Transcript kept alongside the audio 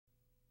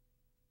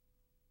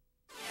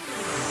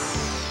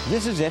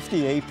This is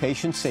FDA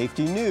Patient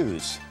Safety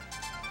News.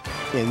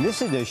 In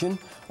this edition,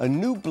 a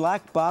new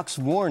black box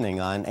warning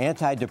on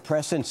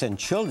antidepressants in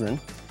children,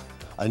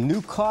 a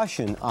new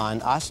caution on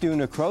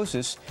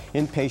osteonecrosis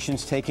in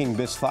patients taking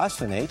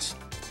bisphosphonates,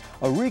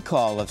 a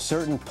recall of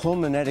certain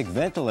pulmonetic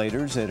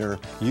ventilators that are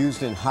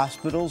used in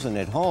hospitals and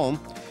at home.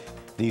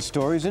 These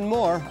stories and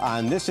more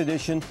on this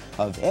edition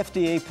of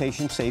FDA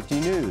Patient Safety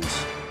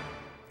News.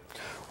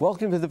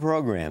 Welcome to the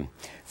program.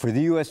 For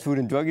the U.S. Food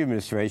and Drug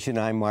Administration,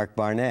 I'm Mark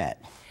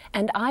Barnett.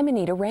 And I'm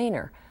Anita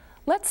Rayner.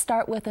 Let's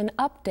start with an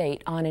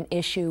update on an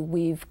issue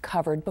we've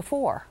covered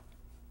before.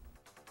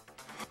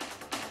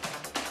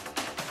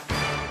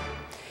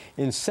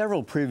 In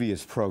several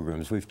previous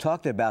programs, we've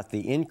talked about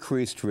the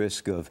increased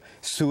risk of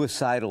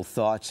suicidal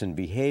thoughts and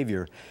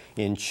behavior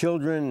in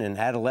children and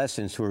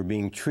adolescents who are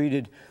being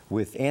treated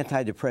with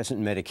antidepressant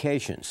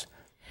medications.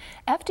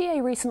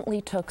 FDA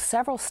recently took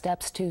several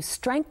steps to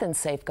strengthen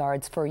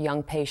safeguards for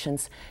young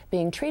patients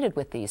being treated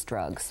with these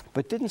drugs.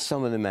 But didn't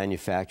some of the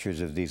manufacturers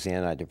of these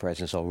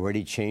antidepressants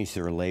already change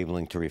their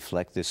labeling to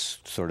reflect this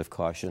sort of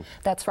caution?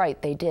 That's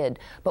right, they did.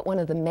 But one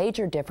of the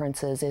major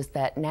differences is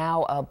that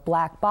now a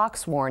black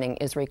box warning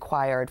is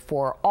required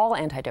for all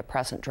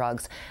antidepressant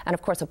drugs. And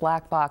of course, a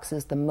black box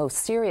is the most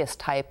serious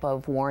type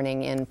of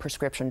warning in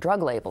prescription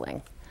drug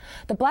labeling.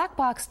 The black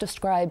box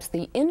describes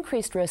the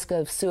increased risk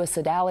of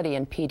suicidality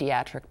in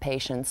pediatric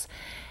patients,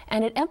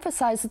 and it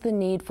emphasizes the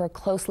need for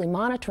closely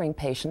monitoring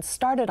patients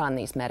started on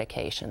these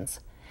medications.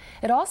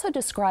 It also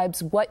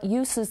describes what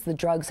uses the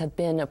drugs have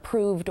been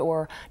approved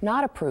or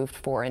not approved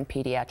for in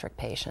pediatric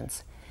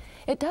patients.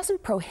 It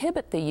doesn't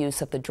prohibit the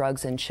use of the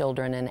drugs in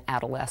children and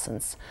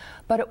adolescents,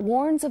 but it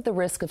warns of the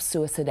risk of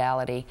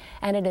suicidality,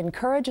 and it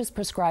encourages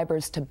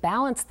prescribers to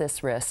balance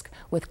this risk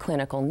with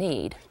clinical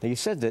need. Now, you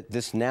said that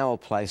this now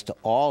applies to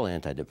all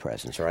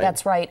antidepressants, right?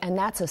 That's right, and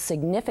that's a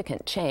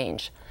significant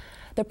change.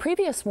 The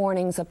previous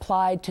warnings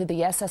applied to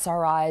the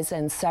SSRIs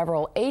and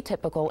several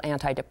atypical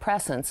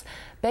antidepressants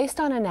based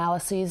on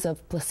analyses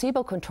of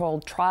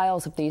placebo-controlled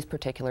trials of these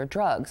particular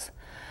drugs.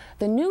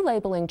 The new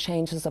labeling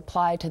changes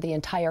apply to the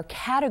entire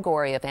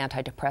category of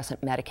antidepressant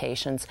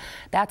medications.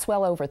 That's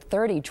well over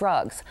 30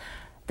 drugs.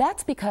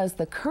 That's because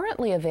the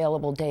currently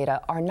available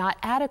data are not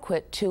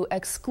adequate to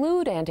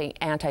exclude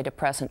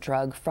antidepressant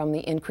drug from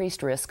the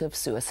increased risk of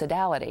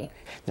suicidality.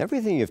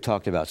 Everything you've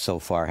talked about so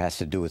far has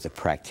to do with the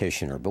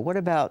practitioner, but what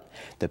about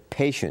the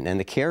patient and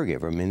the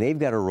caregiver? I mean, they've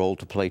got a role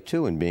to play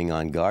too in being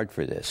on guard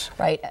for this.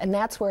 Right, and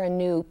that's where a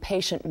new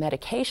patient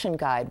medication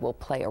guide will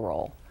play a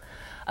role.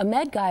 A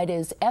med guide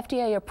is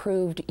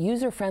FDA-approved,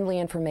 user-friendly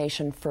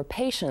information for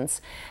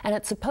patients, and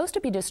it's supposed to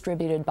be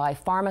distributed by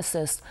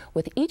pharmacists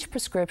with each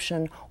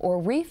prescription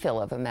or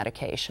refill of a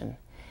medication.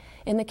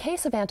 In the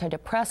case of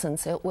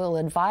antidepressants, it will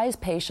advise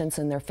patients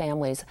and their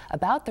families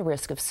about the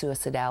risk of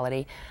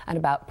suicidality and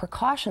about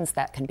precautions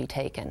that can be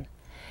taken.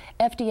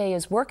 FDA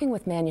is working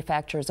with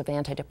manufacturers of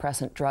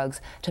antidepressant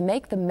drugs to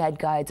make the med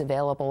guides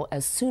available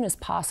as soon as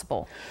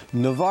possible.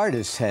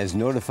 Novartis has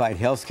notified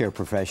healthcare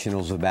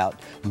professionals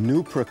about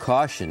new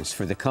precautions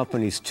for the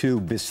company's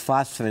two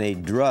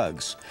bisphosphonate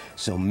drugs,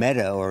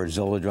 Zometa or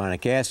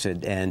zoledronic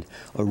acid and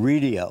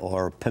Oredia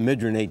or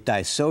pamidronate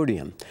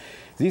disodium.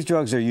 These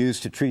drugs are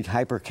used to treat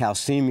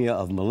hypercalcemia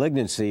of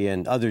malignancy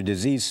and other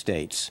disease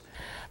states.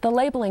 The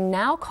labeling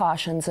now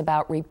cautions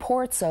about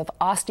reports of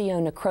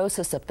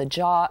osteonecrosis of the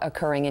jaw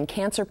occurring in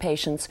cancer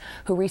patients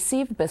who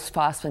received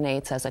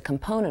bisphosphonates as a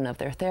component of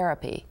their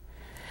therapy.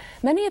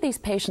 Many of these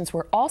patients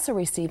were also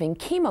receiving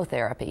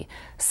chemotherapy,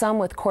 some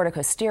with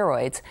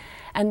corticosteroids,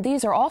 and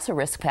these are also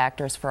risk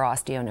factors for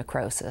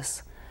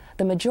osteonecrosis.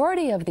 The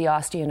majority of the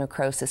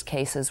osteonecrosis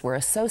cases were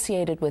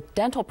associated with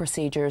dental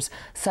procedures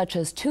such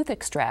as tooth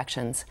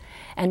extractions,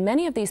 and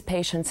many of these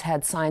patients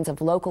had signs of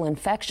local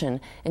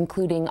infection,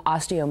 including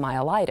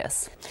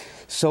osteomyelitis.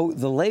 So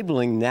the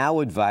labeling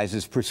now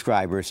advises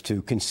prescribers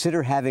to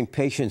consider having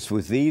patients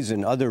with these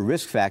and other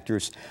risk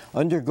factors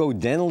undergo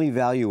dental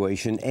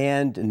evaluation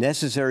and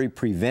necessary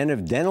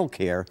preventive dental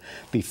care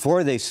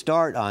before they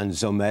start on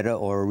Zometa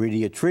or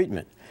Oredia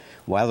treatment.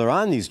 While they're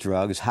on these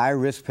drugs,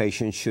 high-risk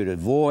patients should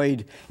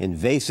avoid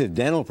invasive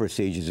dental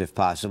procedures if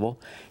possible.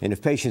 And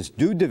if patients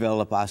do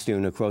develop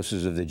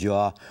osteonecrosis of the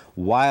jaw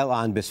while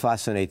on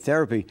bisphosphonate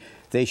therapy,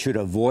 they should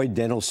avoid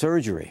dental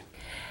surgery.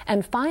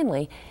 And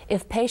finally,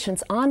 if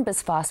patients on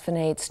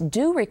bisphosphonates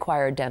do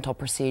require dental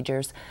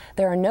procedures,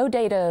 there are no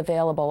data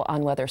available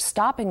on whether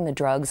stopping the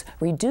drugs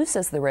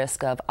reduces the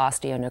risk of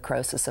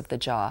osteonecrosis of the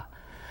jaw.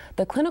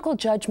 The clinical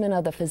judgment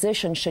of the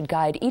physician should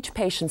guide each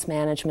patient's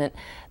management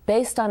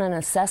based on an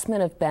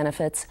assessment of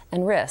benefits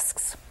and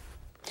risks.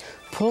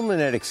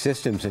 Pulmonetic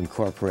Systems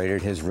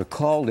Incorporated has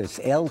recalled its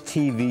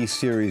LTV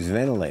series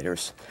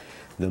ventilators.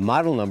 The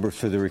model numbers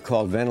for the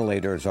recalled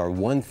ventilators are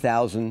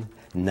 1,000,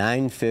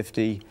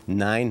 950,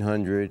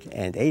 900,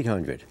 and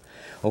 800.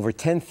 Over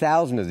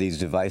 10,000 of these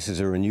devices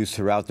are in use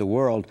throughout the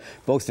world,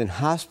 both in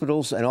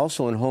hospitals and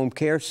also in home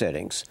care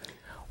settings.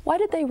 Why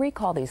did they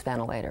recall these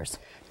ventilators?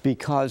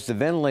 Because the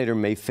ventilator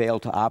may fail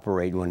to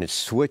operate when it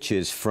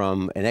switches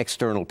from an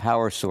external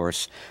power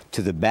source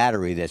to the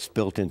battery that's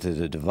built into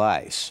the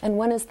device. And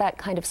when is that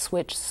kind of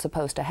switch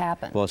supposed to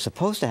happen? Well, it's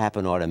supposed to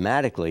happen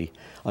automatically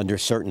under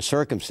certain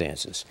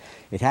circumstances.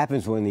 It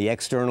happens when the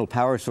external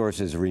power source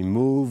is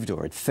removed,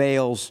 or it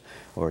fails,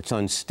 or it's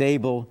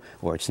unstable,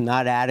 or it's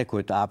not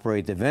adequate to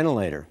operate the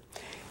ventilator.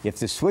 If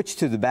the switch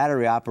to the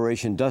battery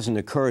operation doesn't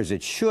occur as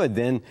it should,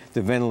 then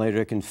the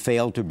ventilator can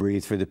fail to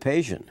breathe for the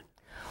patient.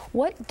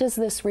 What does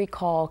this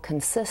recall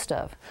consist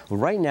of? Well,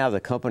 right now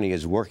the company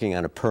is working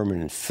on a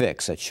permanent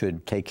fix that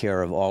should take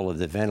care of all of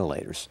the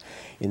ventilators.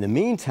 In the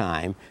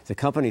meantime, the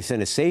company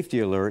sent a safety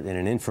alert and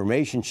an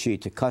information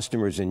sheet to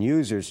customers and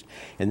users,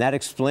 and that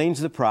explains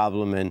the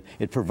problem, and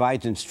it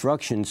provides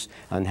instructions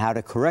on how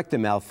to correct the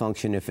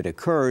malfunction if it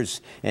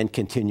occurs and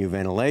continue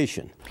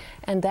ventilation.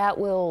 And that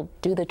will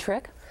do the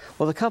trick?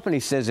 Well, the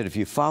company says that if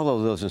you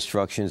follow those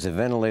instructions, the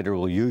ventilator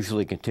will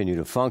usually continue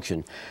to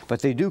function,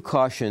 but they do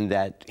caution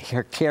that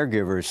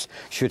caregivers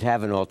should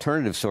have an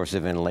alternative source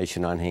of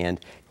ventilation on hand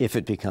if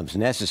it becomes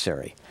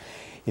necessary.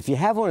 If you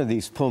have one of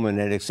these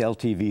Pulmonetics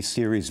LTV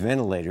series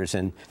ventilators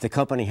and the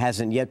company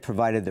hasn't yet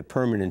provided the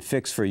permanent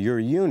fix for your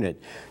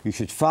unit, you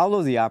should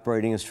follow the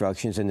operating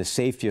instructions and the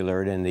safety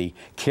alert and the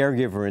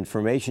caregiver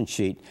information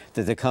sheet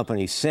that the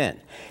company sent.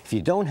 If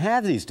you don't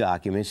have these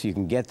documents, you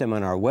can get them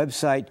on our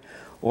website,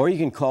 or you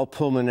can call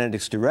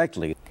Pulmonetics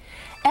directly.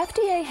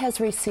 FDA has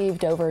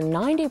received over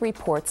 90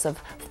 reports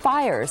of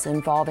fires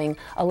involving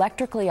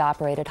electrically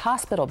operated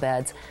hospital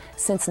beds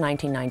since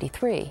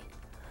 1993.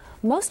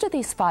 Most of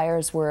these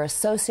fires were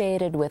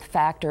associated with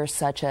factors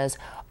such as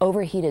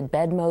overheated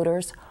bed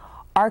motors,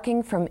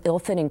 arcing from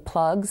ill-fitting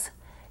plugs,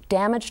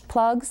 damaged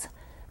plugs,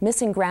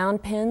 missing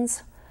ground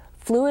pins,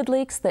 fluid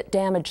leaks that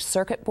damaged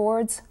circuit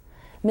boards,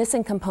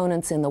 missing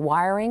components in the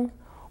wiring,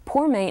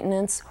 poor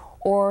maintenance,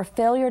 or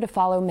failure to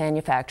follow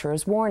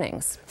manufacturer's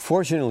warnings.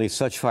 Fortunately,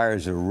 such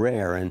fires are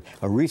rare, and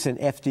a recent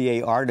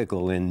FDA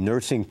article in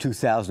Nursing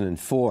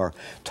 2004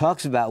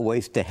 talks about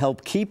ways to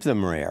help keep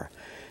them rare.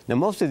 Now,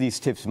 most of these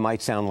tips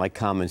might sound like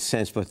common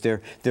sense, but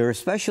they're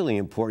especially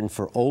important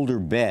for older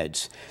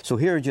beds. So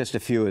here are just a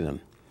few of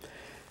them.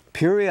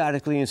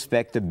 Periodically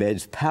inspect the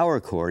bed's power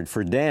cord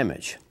for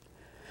damage.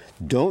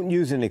 Don't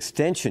use an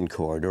extension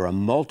cord or a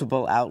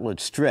multiple outlet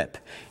strip.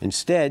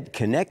 Instead,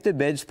 connect the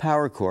bed's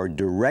power cord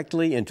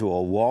directly into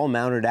a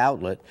wall-mounted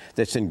outlet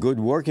that's in good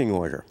working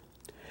order.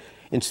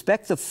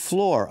 Inspect the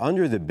floor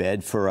under the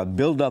bed for a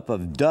buildup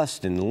of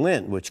dust and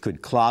lint, which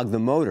could clog the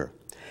motor.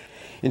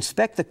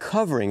 Inspect the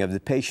covering of the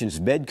patient's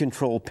bed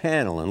control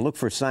panel and look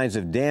for signs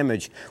of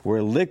damage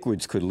where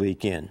liquids could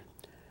leak in.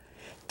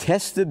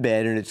 Test the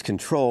bed and its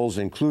controls,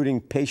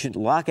 including patient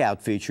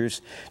lockout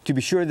features, to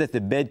be sure that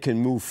the bed can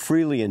move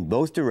freely in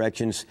both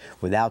directions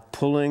without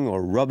pulling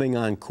or rubbing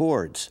on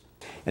cords.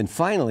 And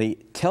finally,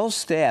 tell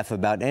staff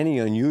about any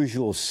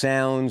unusual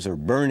sounds or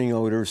burning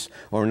odors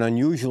or an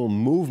unusual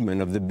movement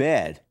of the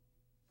bed.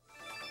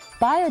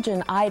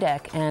 Biogen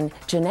IDEC and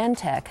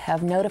Genentech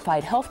have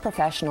notified health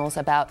professionals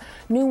about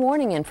new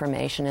warning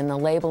information in the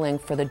labeling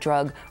for the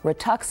drug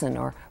Rituxan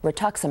or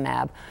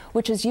rituximab,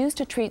 which is used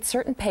to treat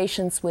certain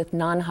patients with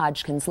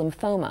non-Hodgkin's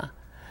lymphoma.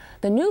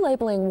 The new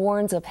labeling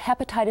warns of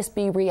hepatitis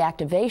B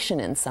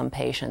reactivation in some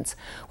patients,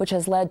 which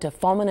has led to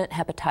fulminant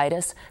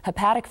hepatitis,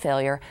 hepatic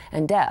failure,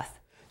 and death.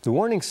 The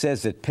warning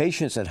says that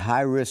patients at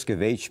high risk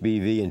of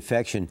HBV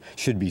infection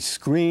should be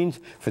screened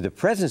for the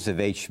presence of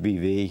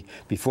HBV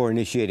before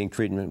initiating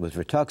treatment with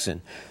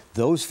Rituxan.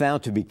 Those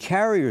found to be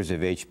carriers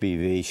of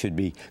HBV should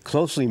be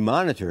closely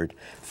monitored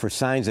for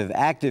signs of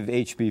active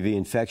HBV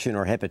infection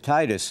or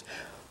hepatitis,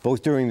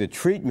 both during the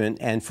treatment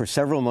and for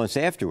several months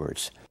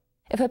afterwards.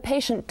 If a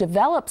patient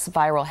develops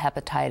viral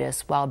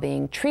hepatitis while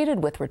being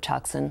treated with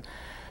Rituxan,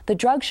 the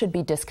drug should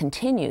be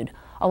discontinued,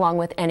 along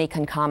with any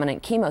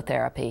concomitant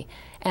chemotherapy,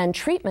 and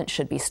treatment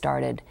should be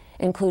started,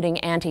 including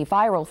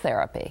antiviral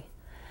therapy.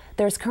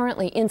 There's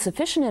currently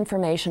insufficient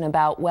information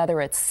about whether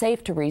it's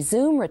safe to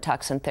resume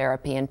Rituxan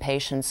therapy in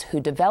patients who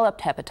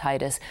developed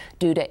hepatitis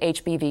due to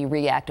HBV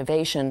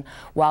reactivation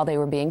while they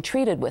were being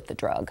treated with the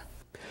drug.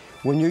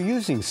 When you're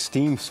using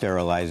steam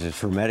sterilizers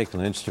for medical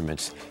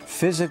instruments,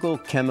 physical,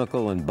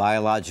 chemical, and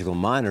biological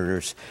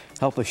monitors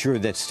help assure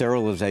that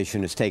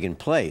sterilization has taken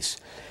place.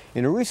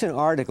 In a recent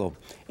article,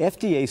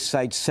 FDA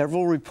cites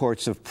several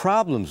reports of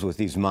problems with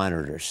these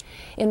monitors.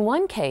 In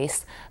one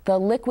case, the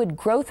liquid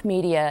growth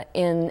media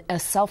in a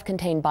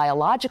self-contained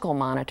biological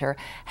monitor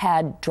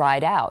had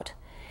dried out.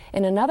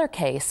 In another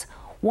case,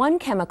 one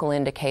chemical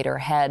indicator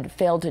had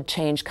failed to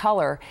change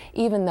color,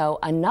 even though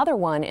another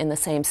one in the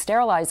same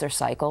sterilizer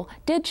cycle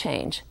did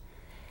change.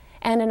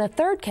 And in a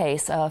third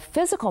case, a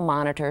physical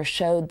monitor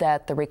showed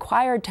that the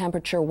required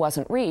temperature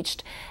wasn't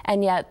reached,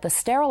 and yet the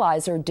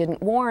sterilizer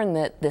didn't warn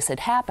that this had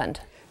happened.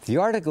 The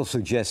article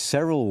suggests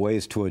several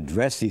ways to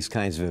address these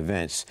kinds of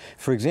events.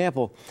 For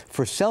example,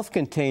 for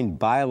self-contained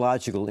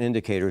biological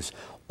indicators,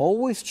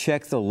 always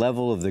check the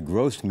level of the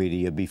growth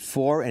media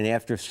before and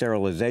after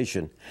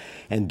sterilization,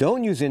 and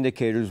don't use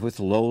indicators with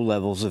low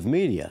levels of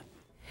media.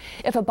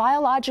 If a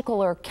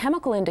biological or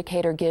chemical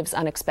indicator gives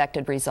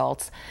unexpected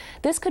results,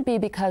 this could be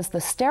because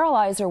the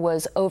sterilizer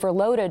was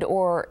overloaded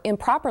or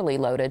improperly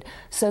loaded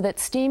so that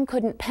steam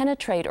couldn't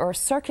penetrate or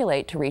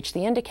circulate to reach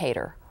the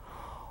indicator.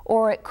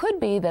 Or it could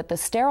be that the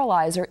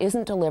sterilizer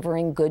isn't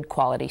delivering good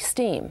quality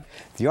steam.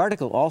 The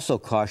article also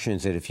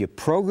cautions that if you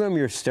program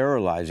your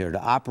sterilizer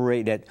to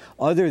operate at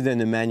other than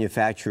the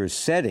manufacturer's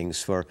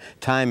settings for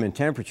time and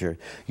temperature,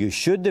 you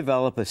should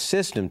develop a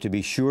system to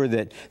be sure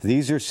that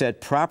these are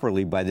set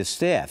properly by the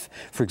staff.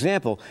 For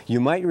example, you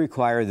might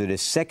require that a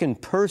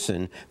second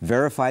person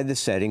verify the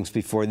settings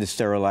before the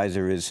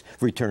sterilizer is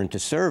returned to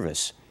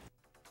service.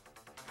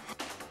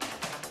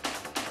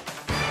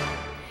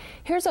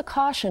 Here's a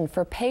caution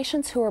for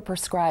patients who are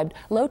prescribed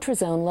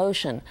Lotrazone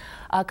lotion,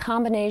 a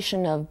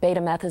combination of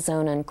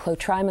betamethasone and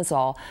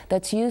clotrimazole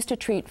that's used to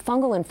treat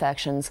fungal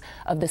infections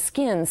of the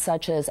skin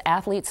such as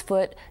athlete's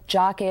foot,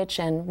 jock itch,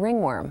 and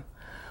ringworm.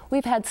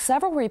 We've had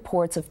several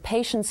reports of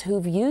patients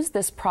who've used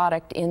this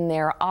product in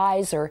their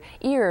eyes or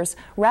ears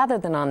rather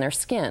than on their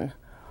skin.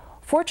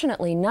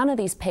 Fortunately, none of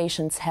these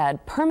patients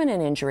had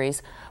permanent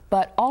injuries,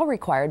 but all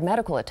required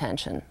medical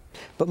attention.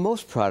 But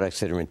most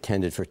products that are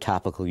intended for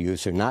topical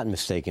use are not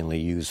mistakenly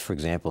used, for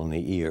example, in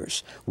the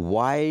ears.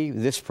 Why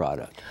this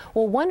product?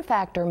 Well, one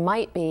factor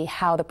might be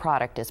how the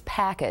product is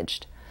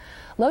packaged.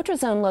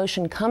 Lotrazone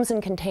lotion comes in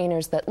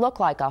containers that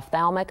look like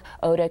ophthalmic,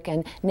 otic,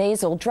 and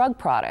nasal drug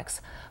products.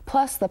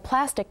 Plus, the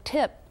plastic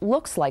tip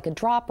looks like a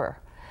dropper.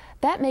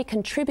 That may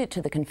contribute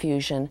to the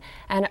confusion,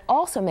 and it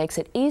also makes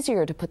it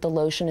easier to put the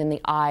lotion in the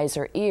eyes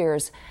or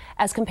ears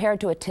as compared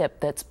to a tip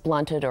that's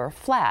blunted or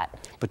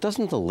flat. But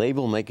doesn't the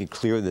label make it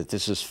clear that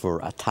this is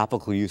for a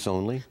topical use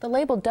only? The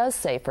label does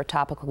say for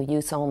topical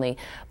use only,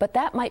 but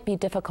that might be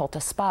difficult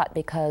to spot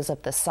because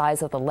of the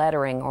size of the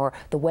lettering or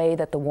the way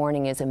that the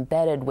warning is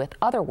embedded with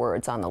other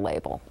words on the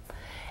label.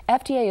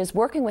 FDA is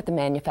working with the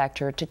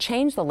manufacturer to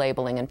change the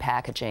labeling and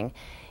packaging.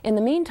 In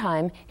the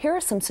meantime, here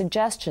are some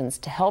suggestions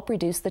to help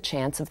reduce the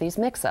chance of these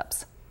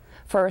mix-ups.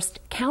 First,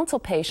 counsel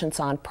patients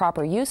on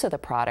proper use of the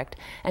product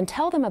and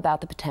tell them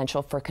about the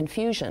potential for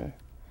confusion.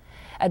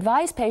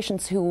 Advise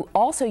patients who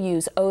also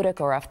use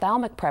otic or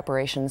ophthalmic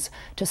preparations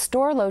to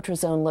store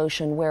Lotrazone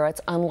lotion where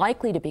it's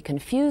unlikely to be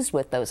confused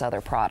with those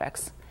other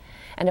products.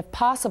 And if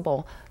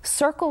possible,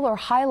 circle or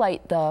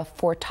highlight the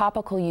 "for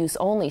topical use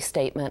only"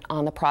 statement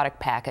on the product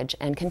package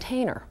and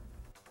container.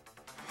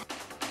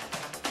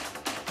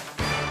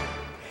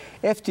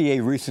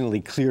 FDA recently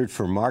cleared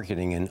for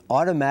marketing an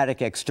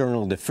automatic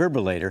external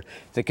defibrillator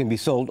that can be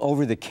sold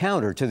over the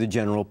counter to the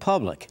general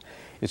public.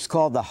 It's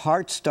called the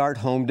Heart Start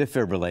Home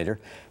Defibrillator,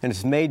 and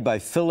it's made by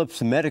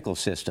Philips Medical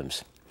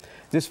Systems.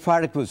 This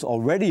product was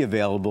already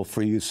available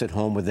for use at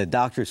home with a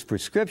doctor's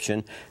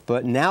prescription,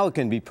 but now it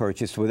can be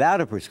purchased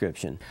without a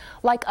prescription.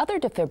 Like other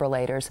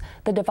defibrillators,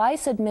 the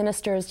device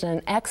administers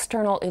an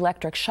external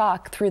electric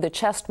shock through the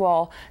chest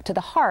wall to the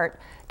heart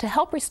to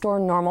help restore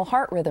normal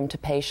heart rhythm to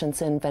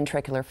patients in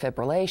ventricular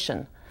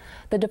fibrillation.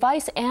 The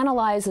device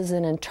analyzes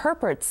and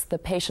interprets the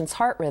patient's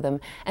heart rhythm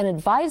and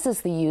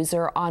advises the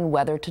user on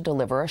whether to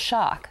deliver a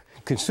shock.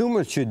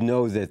 Consumers should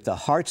know that the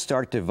Heart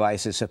Start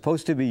device is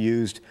supposed to be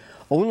used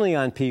only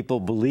on people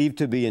believed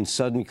to be in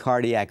sudden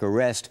cardiac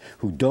arrest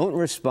who don't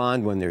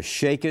respond when they're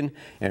shaken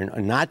and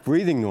are not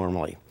breathing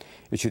normally.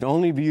 It should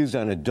only be used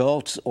on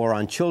adults or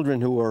on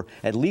children who are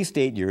at least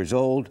 8 years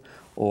old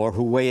or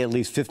who weigh at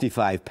least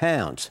 55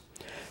 pounds.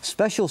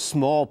 Special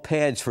small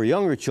pads for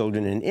younger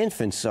children and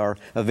infants are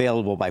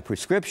available by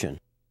prescription.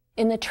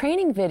 In the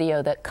training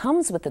video that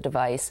comes with the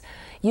device,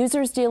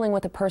 users dealing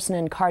with a person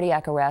in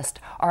cardiac arrest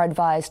are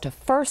advised to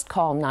first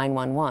call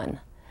 911.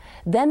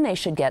 Then they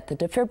should get the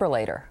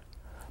defibrillator.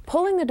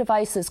 Pulling the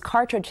device's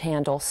cartridge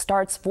handle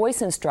starts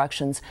voice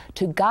instructions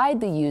to guide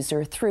the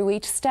user through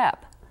each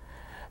step.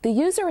 The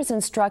user is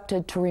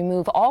instructed to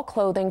remove all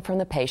clothing from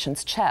the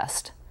patient's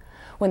chest.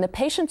 When the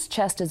patient's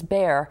chest is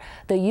bare,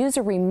 the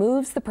user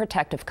removes the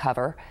protective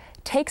cover,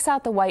 takes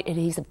out the white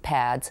adhesive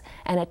pads,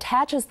 and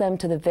attaches them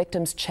to the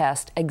victim's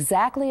chest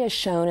exactly as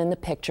shown in the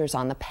pictures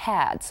on the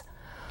pads.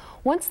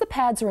 Once the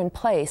pads are in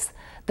place,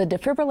 the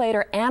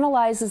defibrillator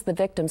analyzes the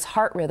victim's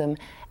heart rhythm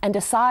and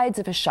decides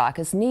if a shock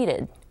is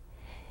needed.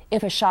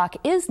 If a shock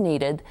is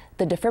needed,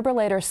 the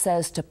defibrillator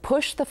says to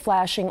push the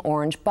flashing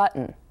orange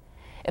button.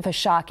 If a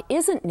shock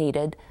isn't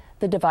needed,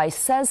 the device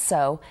says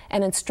so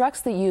and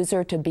instructs the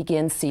user to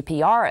begin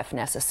CPR if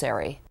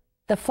necessary.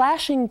 The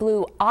flashing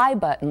blue I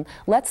button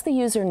lets the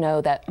user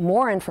know that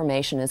more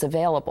information is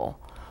available.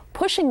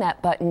 Pushing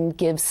that button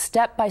gives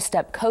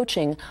step-by-step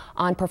coaching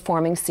on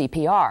performing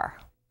CPR.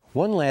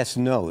 One last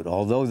note,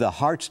 although the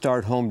Heart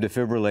Start Home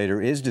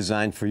Defibrillator is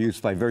designed for use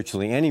by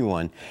virtually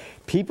anyone,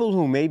 people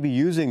who may be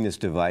using this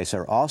device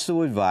are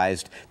also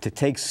advised to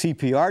take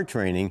CPR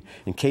training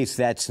in case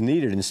that's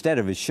needed instead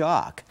of a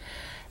shock.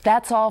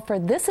 That's all for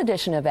this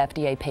edition of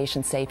FDA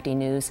Patient Safety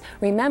News.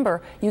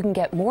 Remember, you can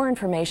get more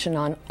information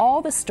on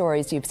all the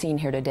stories you've seen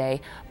here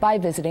today by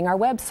visiting our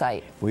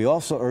website. We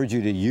also urge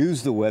you to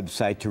use the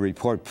website to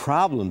report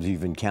problems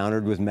you've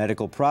encountered with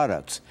medical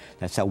products.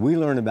 That's how we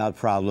learn about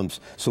problems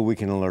so we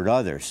can alert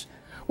others.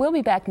 We'll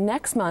be back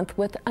next month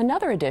with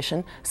another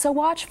edition, so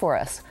watch for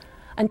us.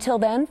 Until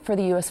then, for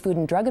the U.S. Food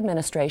and Drug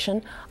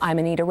Administration, I'm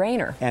Anita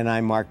Rayner. And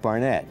I'm Mark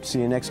Barnett.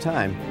 See you next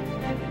time.